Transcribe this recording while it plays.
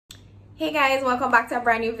Hey guys, welcome back to a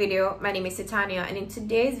brand new video. My name is Sue-Tanya, and in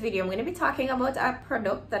today's video I'm going to be talking about a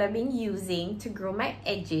product that I've been using to grow my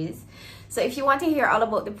edges. So if you want to hear all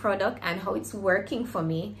about the product and how it's working for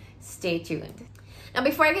me, stay tuned. Now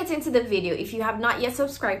before I get into the video, if you have not yet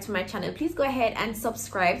subscribed to my channel, please go ahead and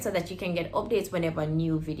subscribe so that you can get updates whenever a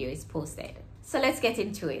new video is posted. So let's get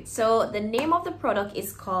into it. So the name of the product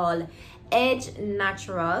is called Edge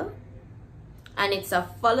Naturale, and it's a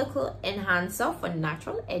follicle enhancer for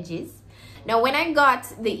natural edges. Now when I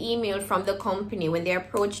got the email from the company when they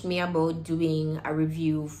approached me about doing a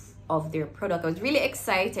review of their product, I was really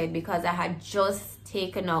excited because I had just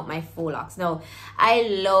taken out my faux locks. Now I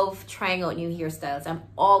love trying out new hairstyles. I'm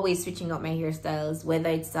always switching up my hairstyles, whether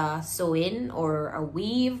it's a sew-in or a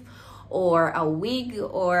weave or a wig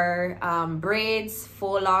or braids,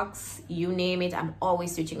 faux locks, you name it. I'm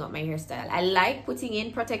always switching up my hairstyle. I like putting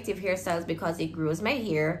in protective hairstyles because it grows my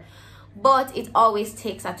hair, but it always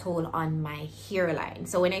takes a toll on my hairline.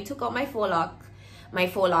 So when I took out my faux locks,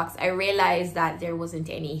 I realized that there wasn't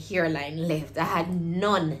any hairline left. I had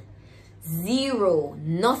none, zero,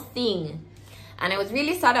 nothing. And I was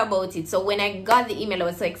really sad about it. So when I got the email, I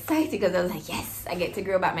was so excited because I was like, yes, I get to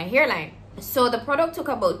grow back my hairline. So the product took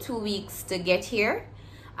about 2 weeks to get here.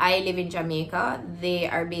 I live in Jamaica. They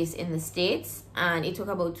are based in the States, and it took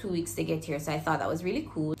about 2 weeks to get here. So I thought that was really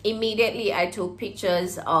cool. Immediately, I took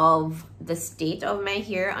pictures of the state of my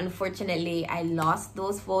hair. Unfortunately, I lost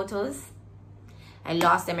those photos. I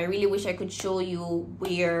lost them. I really wish I could show you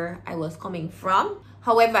where I was coming from.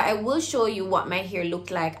 However, I will show you what my hair looked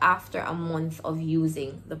like after a month of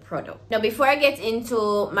using the product. Now, before I get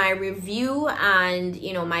into my review and,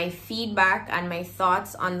 my feedback and my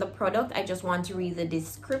thoughts on the product, I just want to read the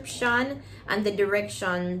description and the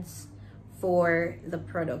directions for the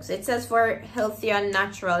product. So it says for healthier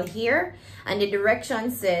natural hair, and the direction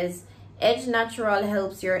says Edge Naturale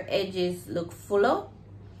helps your edges look fuller.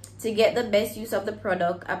 To get the best use of the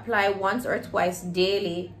product, apply once or twice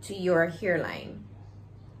daily to your hairline.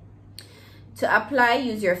 To apply,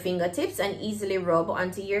 use your fingertips and easily rub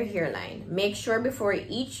onto your hairline. Make sure before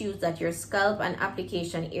each use that your scalp and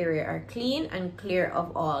application area are clean and clear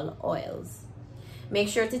of all oils. Make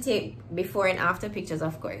sure to take before and after pictures,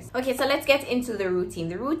 of course. Okay, so let's get into the routine.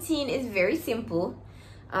 The routine is very simple.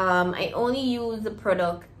 I only use the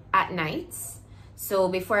product at nights. So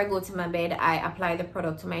before I go to my bed, I apply the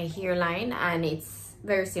product to my hairline, and it's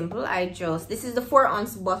very simple. This is the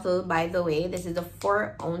 4-ounce bottle, by the way. This is the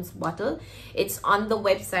 4-ounce bottle. It's on the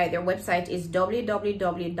website. Their website is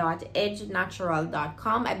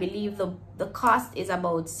www.edgenaturale.com. I believe the cost is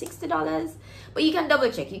about $60, but you can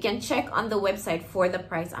double check. You can check on the website for the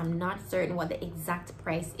price. I'm not certain what the exact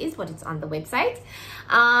price is, but it's on the website.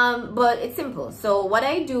 But it's simple. So what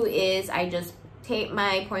I do is I just take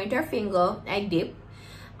my pointer finger, I dip,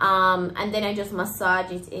 and then I just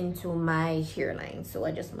massage it into my hairline. So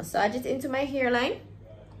I just massage it into my hairline,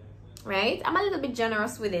 right? I'm a little bit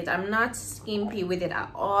generous with it. I'm not skimpy with it at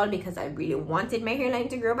all because I really wanted my hairline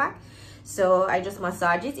to grow back. So I just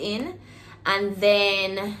massage it in, and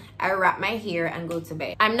then I wrap my hair and go to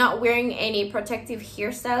bed. I'm not wearing any protective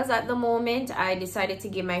hairstyles at the moment. I decided to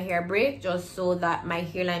give my hair a break just so that my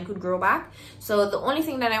hairline could grow back. So the only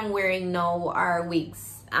thing that I'm wearing now are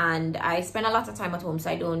wigs. And I spend a lot of time at home, so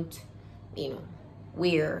I don't,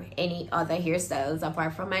 wear any other hairstyles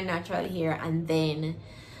apart from my natural hair, and then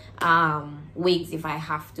wigs if I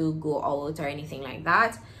have to go out or anything like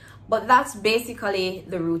that. But that's basically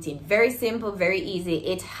the routine. Very simple, very easy.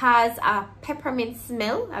 It has a peppermint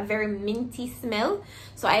smell, a very minty smell.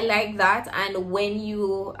 So I like that. And when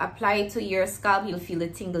you apply it to your scalp, you'll feel a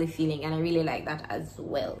tingly feeling. And I really like that as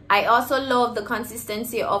well. I also love the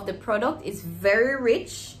consistency of the product. It's very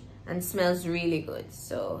rich and smells really good.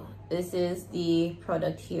 So this is the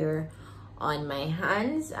product here on my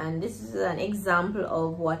hands. And this is an example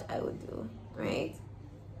of what I would do, right?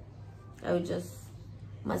 I would just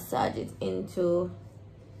massage it into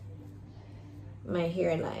my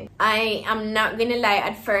hairline. I am not gonna lie,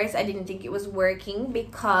 at first I didn't think it was working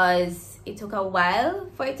because it took a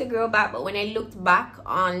while for it to grow back. But when I looked back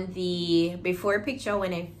on the before picture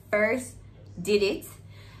when I first did it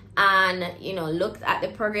and looked at the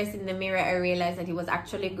progress in the mirror, I realized that it was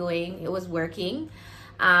actually it was working.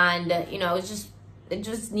 And it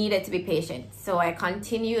just needed to be patient. So I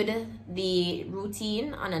continued the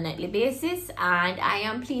routine on a nightly basis, and I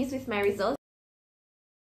am pleased with my results.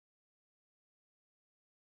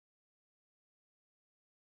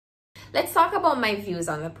 Let's talk about my views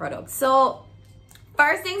on the product. So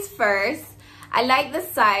first things first, I like the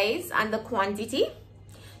size and the quantity.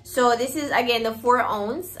 So this is again the 4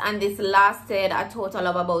 ounce, and this lasted a total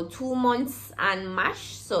of about 2 months and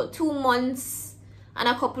mash. So 2 months and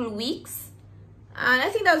a couple weeks, and I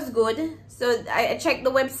think that's good. So I checked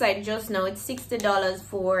the website just now. It's $60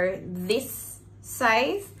 for this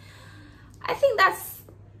size. I think that's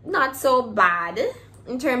not so bad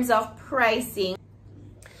in terms of pricing.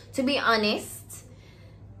 To be honest,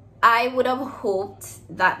 I would have hoped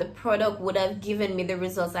that the product would have given me the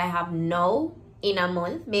results I have now in a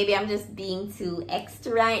month. Maybe I'm just being too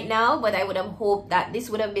extra right now, but I would have hoped that this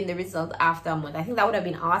would have been the result after a month. I think that would have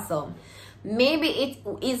been awesome. Maybe it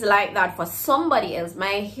is like that for somebody else.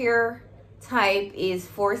 My hair type is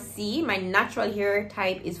 4C. My natural hair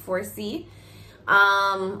type is 4C.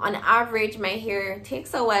 On average, my hair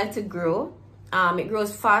takes a while to grow. It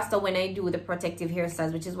grows faster when I do the protective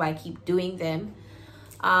hairstyles, which is why I keep doing them.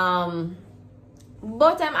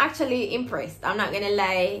 But I'm actually impressed. I'm not gonna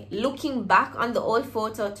lie. Looking back on the old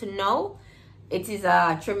photo to now, it is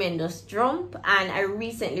a tremendous jump, and I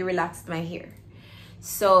recently relaxed my hair.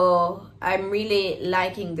 So I'm really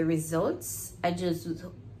liking the results. I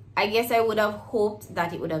guess I would have hoped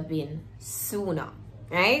that it would have been sooner,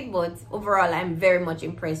 right? But overall, I'm very much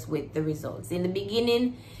impressed with the results. In the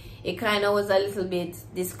beginning, it kind of was a little bit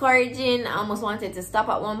discouraging. I almost wanted to stop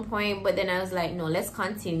at one point, but then I was like, no, let's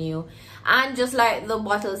continue. And just like the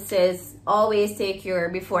bottle says, always take your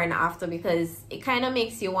before and after, because it kind of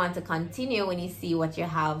makes you want to continue when you see what you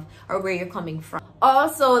have or where you're coming from.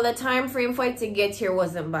 Also, the time frame for it to get here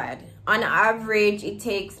wasn't bad. On average, it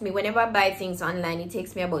takes me, whenever I buy things online, it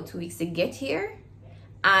takes me about 2 weeks to get here.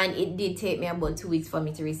 And it did take me about 2 weeks for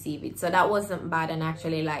me to receive it. So that wasn't bad, and I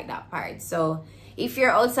actually like that part. So if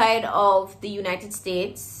you're outside of the United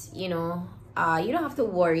States, you know, you don't have to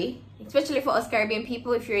worry. Especially for us Caribbean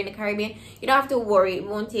people, if you're in the Caribbean, you don't have to worry. It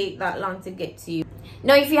won't take that long to get to you.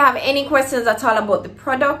 Now, if you have any questions at all about the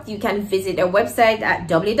product, you can visit their website at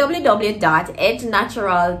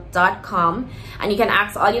www.edgenaturale.com, and you can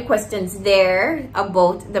ask all your questions there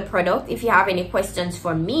about the product. If you have any questions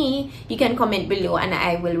for me, you can comment below and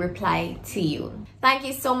I will reply to you. Thank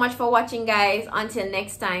you so much for watching, guys. Until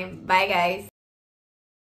next time, bye guys.